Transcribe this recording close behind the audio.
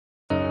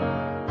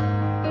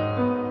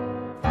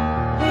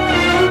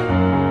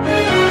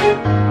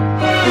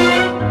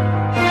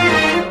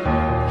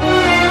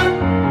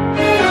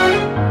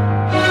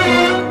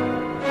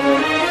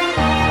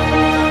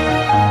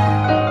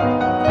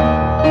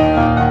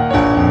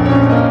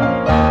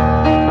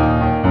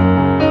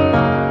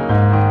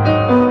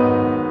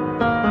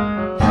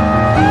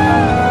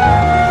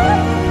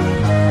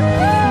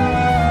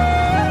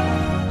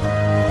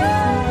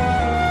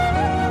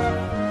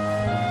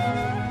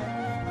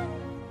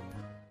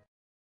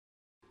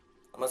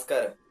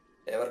നമസ്കാരം,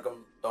 ഏവർക്കും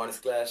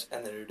ഡോണിക്സ് ക്ലാഷ്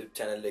എന്ന യൂട്യൂബ്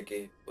ചാനലിലേക്ക്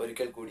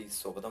ഒരിക്കൽ കൂടി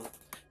സ്വാഗതം.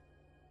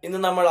 ഇന്ന്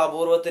നമ്മൾ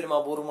അപൂർവത്തിലും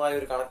അപൂർവമായ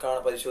ഒരു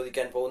കണക്കാണ്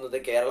പരിശോധിക്കാൻ പോകുന്നത്.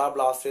 കേരള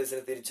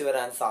ബ്ലാസ്റ്റേഴ്സിന് തിരിച്ചു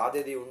വരാൻ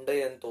സാധ്യതയുണ്ട്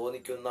എന്ന്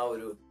തോന്നിക്കുന്ന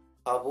ഒരു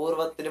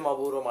അപൂർവത്തിലും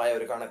അപൂർവമായ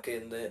ഒരു കണക്ക്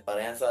എന്ന്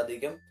പറയാൻ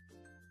സാധിക്കും.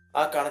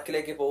 ആ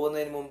കണക്കിലേക്ക്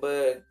പോകുന്നതിന് മുമ്പ്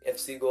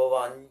FC ഗോവ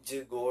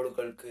 5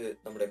 ഗോളുകൾക്ക്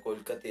നമ്മുടെ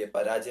കൊൽക്കത്തയെ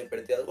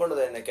പരാജയപ്പെടുത്തി. അതുകൊണ്ട്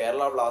തന്നെ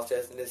കേരള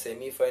ബ്ലാസ്റ്റേഴ്സിന്റെ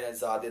സെമി ഫൈനൽ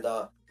സാധ്യത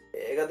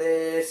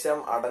ഏകദേശം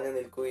അടഞ്ഞു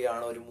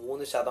നിൽക്കുകയാണ്. ഒരു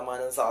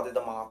 3% സാധ്യത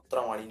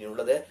മാത്രമാണ്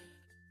ഇനിയുള്ളത്.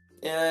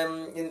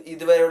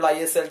 ഇതുവരെയുള്ള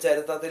ISL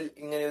ചരിത്രത്തിൽ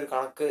ഇങ്ങനെ ഒരു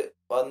കണക്ക്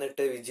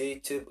വന്നിട്ട്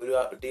വിജയിച്ച് ഒരു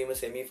ടീം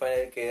സെമി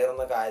ഫൈനലിൽ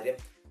കയറുന്ന കാര്യം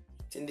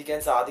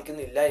ചിന്തിക്കാൻ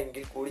സാധിക്കുന്നില്ല.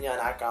 എങ്കിൽ കൂടി ഞാൻ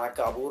ആ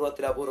കണക്ക്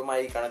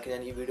അപൂർവമായി ഈ കണക്ക്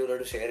ഞാൻ ഈ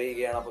വീഡിയോയിലോട്ട് ഷെയർ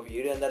ചെയ്യുകയാണ്. അപ്പോൾ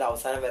വീഡിയോ എന്തായാലും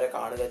അവസാനം വരെ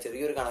കാണുക.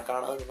 ചെറിയൊരു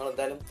കണക്കാണ്, അത് നിങ്ങൾ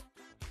എന്തായാലും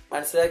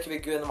മനസ്സിലാക്കി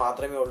വെക്കൂ എന്ന്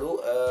മാത്രമേ ഉള്ളൂ.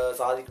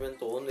 സാധിക്കുമെന്ന്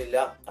തോന്നുന്നില്ല.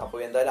 അപ്പോൾ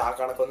എന്തായാലും ആ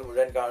കണക്കൊന്ന്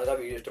മുഴുവൻ കാണുക.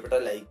 വീഡിയോ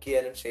ഇഷ്ടപ്പെട്ടാൽ ലൈക്ക്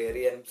ചെയ്യാനും ഷെയർ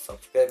ചെയ്യാനും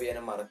സബ്സ്ക്രൈബ്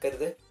ചെയ്യാനും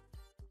മറക്കരുത്.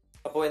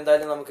 അപ്പോൾ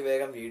എന്തായാലും നമുക്ക്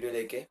വേഗം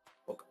വീഡിയോയിലേക്ക്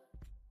പോകാം.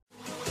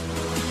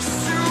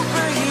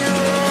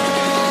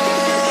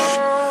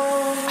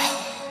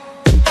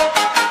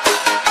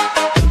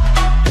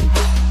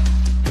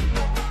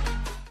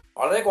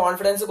 വളരെ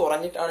കോൺഫിഡൻസ്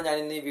കുറഞ്ഞിട്ടാണ് ഞാൻ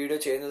ഇന്ന് ഈ വീഡിയോ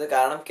ചെയ്യുന്നത്.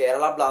 കാരണം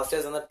കേരള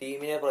ബ്ലാസ്റ്റേഴ്സ് എന്ന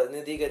ടീമിനെ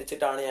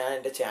പ്രതിനിധീകരിച്ചിട്ടാണ് ഞാൻ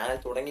എൻ്റെ ചാനൽ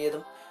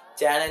തുടങ്ങിയതും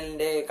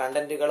ചാനലിന്റെ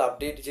കണ്ടന്റുകൾ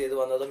അപ്ഡേറ്റ് ചെയ്തു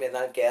വന്നതും.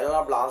 എന്നാൽ കേരള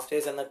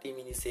ബ്ലാസ്റ്റേഴ്സ് എന്ന ടീം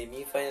ഇനി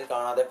സെമി ഫൈനൽ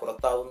കാണാതെ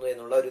പുറത്താവുന്നു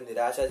എന്നുള്ള ഒരു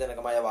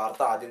നിരാശാജനകമായ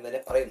വാർത്ത ആദ്യം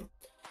തന്നെ പറയുന്നു.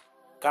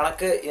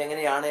 കണക്ക്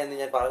എങ്ങനെയാണ് എന്ന്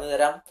ഞാൻ പറഞ്ഞു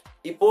തരാം.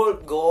 ഇപ്പോൾ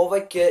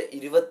ഗോവയ്ക്ക്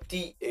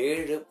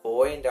 27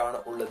 പോയിന്റ് ആണ്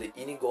ഉള്ളത്.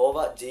 ഇനി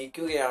ഗോവ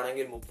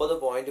ജയിക്കുകയാണെങ്കിൽ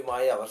 30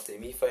 പോയിന്റുമായി അവർ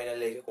സെമി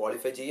ഫൈനലിലേക്ക്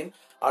ക്വാളിഫൈ ചെയ്യും.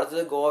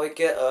 അടുത്തത്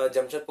ഗോവയ്ക്ക്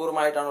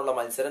ജംഷഡ്പൂറുമായിട്ടാണുള്ള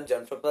മത്സരം.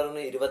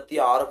 ജംഷഡ്പൂറിന്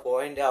 26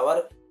 പോയിന്റ്. അവർ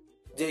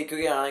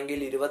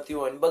ജയിക്കുകയാണെങ്കിൽ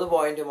 29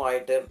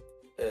 പോയിന്റുമായിട്ട്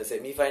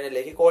സെമി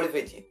ഫൈനലിലേക്ക്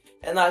ക്വാളിഫൈ ചെയ്യും.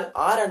 എന്നാൽ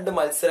ആ 2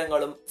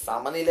 മത്സരങ്ങളും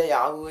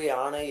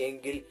സമനിലയാകുകയാണ്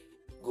എങ്കിൽ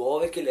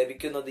ഗോവയ്ക്ക്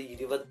ലഭിക്കുന്നത്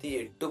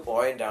 28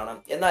 പോയിന്റ് ആണ്.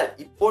 എന്നാൽ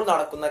ഇപ്പോൾ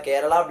നടക്കുന്ന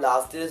Kerala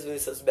Blasters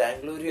versus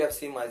Bengaluru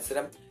FC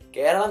മത്സരം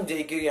കേരളം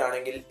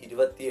ജയിക്കുകയാണെങ്കിൽ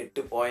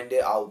 28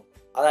 പോയിന്റ് ആവും.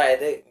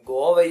 അതായത്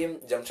ഗോവയും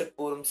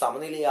ജംഷഡ്പൂറും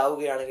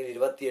സമനിലയാവുകയാണെങ്കിൽ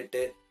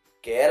 28,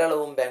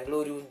 കേരളവും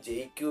ബാംഗ്ലൂരുവും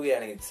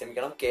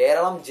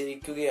കേരളം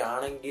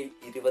ജയിക്കുകയാണെങ്കിൽ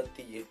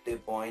 28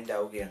 പോയിന്റ്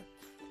ആവുകയാണ്.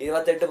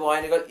 28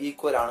 പോയിന്റുകൾ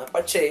ഈക്വൽ ആണ്.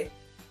 പക്ഷേ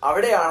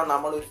അവിടെയാണ്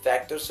നമ്മൾ ഒരു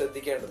ഫാക്ടർ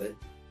ശ്രദ്ധിക്കേണ്ടത്.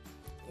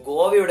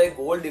 ഗോവയുടെ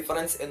ഗോൾ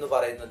ഡിഫറൻസ് എന്ന്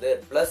പറയുന്നത്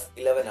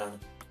 +11 ആണ്.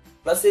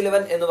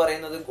 +11 എന്ന്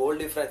പറയുന്നത് ഗോൾ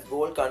ഡിഫറൻസ്,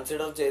 ഗോൾ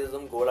കൺസിഡർ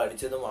ചെയ്തതും ഗോൾ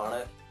അടിച്ചതുമാണ്.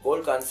 ഗോൾ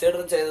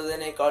കൺസിഡർ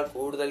ചെയ്തതിനേക്കാൾ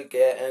കൂടുതൽ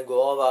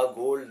ഗോവ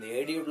ഗോൾ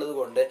നേടിയിട്ടുള്ളത്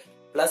കൊണ്ട്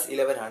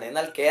 +11 ആണ്.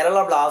 എന്നാൽ കേരള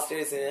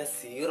ബ്ലാസ്റ്റേഴ്സിന്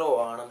 0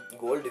 ആണ്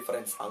ഗോൾ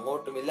ഡിഫറൻസ്.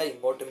 അങ്ങോട്ടുമില്ല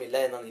ഇങ്ങോട്ടുമില്ല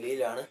എന്ന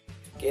നിലയിലാണ്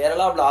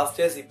കേരള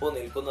ബ്ലാസ്റ്റേഴ്സ് ഇപ്പോൾ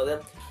നിൽക്കുന്നത്.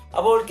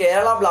 അപ്പോൾ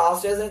കേരള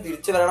ബ്ലാസ്റ്റേഴ്സിന്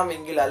തിരിച്ചു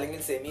വരണമെങ്കിൽ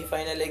അല്ലെങ്കിൽ സെമി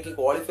ഫൈനലിലേക്ക്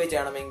ക്വാളിഫൈ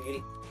ചെയ്യണമെങ്കിൽ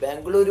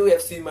ബംഗളൂരു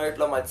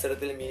FCയുമായിട്ടുള്ള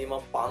മത്സരത്തിൽ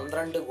മിനിമം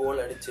 12 ഗോൾ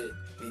അടിച്ച്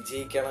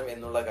വിജയിക്കണം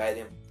എന്നുള്ള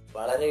കാര്യം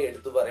വളരെ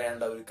എടുത്തു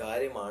പറയേണ്ട ഒരു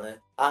കാര്യമാണ്.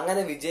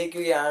 അങ്ങനെ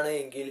വിജയിക്കുകയാണ്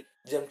എങ്കിൽ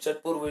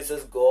Jamshedpur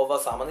versus Goa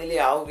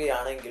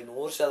സമനിലയാവുകയാണെങ്കിൽ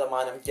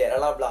 100%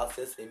 Kerala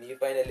Blasters semi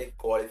ഫൈനലിലേക്ക്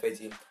ക്വാളിഫൈ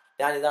ചെയ്യും.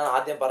 ഞാൻ ഇതാണ്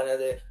ആദ്യം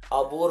പറഞ്ഞത്,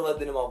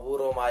 അപൂർവത്തിനും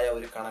അപൂർവമായ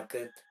ഒരു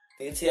കണക്ക്.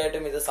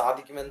 തീർച്ചയായിട്ടും ഇത്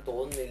സാധിക്കുമെന്ന്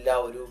തോന്നുന്നില്ല.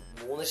 ഒരു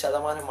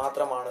 3%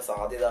 മാത്രമാണ്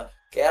സാധ്യത.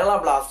 കേരള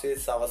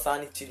ബ്ലാസ്റ്റേഴ്സ്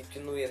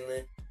അവസാനിച്ചിരിക്കുന്നു എന്ന്,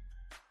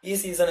 ഈ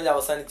സീസണിൽ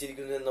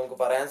അവസാനിച്ചിരിക്കുന്നു എന്ന് നമുക്ക്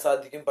പറയാൻ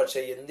സാധിക്കും. പക്ഷെ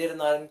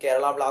എന്നിരുന്നാലും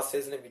കേരള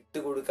ബ്ലാസ്റ്റേഴ്സിന്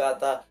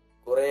വിട്ടുകൊടുക്കാത്ത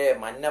കുറെ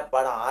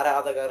മഞ്ഞപ്പട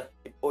ആരാധകർ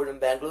ഇപ്പോഴും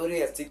ബാംഗ്ലൂരു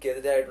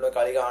FCക്കെതിരായിട്ടുള്ള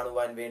കളി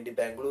കാണുവാൻ വേണ്ടി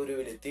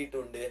ബാംഗ്ലൂരുവിൽ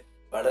എത്തിയിട്ടുണ്ട്.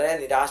 വളരെ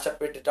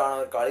നിരാശപ്പെട്ടിട്ടാണ്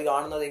അവർ കളി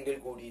കാണുന്നതെങ്കിൽ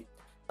കൂടി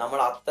നമ്മൾ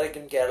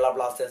അത്രയ്ക്കും കേരള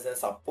ബ്ലാസ്റ്റേഴ്സിനെ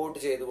സപ്പോർട്ട്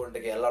ചെയ്തുകൊണ്ട്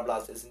കേരള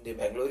ബ്ലാസ്റ്റേഴ്സിന്റെ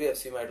ബാംഗ്ലൂരു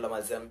FCയുമായിട്ടുള്ള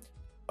മത്സരം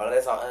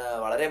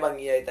വളരെ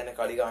ഭംഗിയായി തന്നെ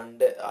കളി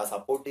കണ്ട്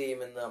സപ്പോർട്ട്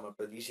ചെയ്യുമെന്ന് നമ്മൾ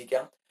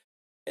പ്രതീക്ഷിക്കാം.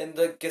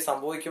 എന്തൊക്കെ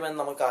സംഭവിക്കുമെന്ന്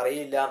നമുക്ക്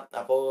അറിയില്ല.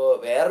 അപ്പോ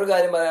വേറൊരു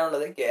കാര്യം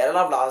പറയാനുള്ളത്, കേരള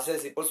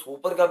ബ്ലാസ്റ്റേഴ്സ് ഇപ്പോൾ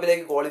സൂപ്പർ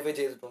കപ്പിലേക്ക് ക്വാളിഫൈ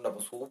ചെയ്തിട്ടുണ്ട്.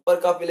 അപ്പൊ സൂപ്പർ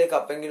കപ്പിലെ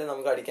കപ്പെങ്കിലും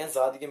നമുക്ക് അടിക്കാൻ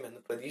സാധിക്കുമെന്ന്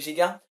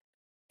പ്രതീക്ഷിക്കാം.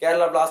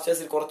 കേരള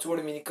ബ്ലാസ്റ്റേഴ്സിൽ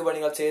കുറച്ചുകൂടി മിനുക്ക്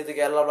പണികൾ ചെയ്ത്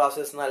കേരള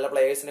ബ്ലാസ്റ്റേഴ്സ് നല്ല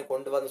പ്ലേയേഴ്സിനെ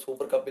കൊണ്ടുവന്ന്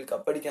സൂപ്പർ കപ്പിൽ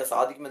കപ്പടിക്കാൻ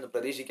സാധിക്കുമെന്ന്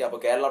പ്രതീക്ഷിക്കാം.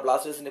 അപ്പോൾ കേരള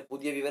ബ്ലാസ്റ്റേഴ്സിന്റെ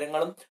പുതിയ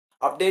വിവരങ്ങളും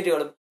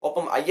അപ്ഡേറ്റുകളും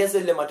ഒപ്പം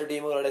ISLലെ മറ്റു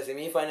ടീമുകളുടെ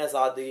സെമി ഫൈനൽ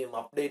സാധ്യതയും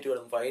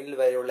അപ്ഡേറ്റുകളും ഫൈനൽ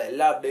വരെയുള്ള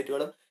എല്ലാ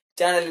അപ്ഡേറ്റുകളും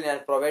ചാനലിൽ ഞാൻ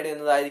പ്രൊവൈഡ്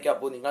ചെയ്യുന്നതായിരിക്കും.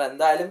 അപ്പോൾ നിങ്ങൾ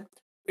എന്തായാലും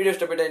വീഡിയോ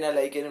ഇഷ്ടപ്പെട്ട് കഴിഞ്ഞാൽ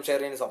ലൈക്ക് ചെയ്യാനും ഷെയർ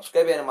ചെയ്യാനും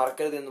സബ്സ്ക്രൈബ് ചെയ്യാനും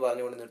മറക്കരുത് എന്ന്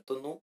പറഞ്ഞുകൊണ്ട്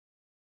നിർത്തുന്നു.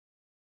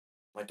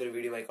 മറ്റൊരു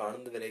വീഡിയോ ആയി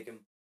കാണുന്നതിലേക്കും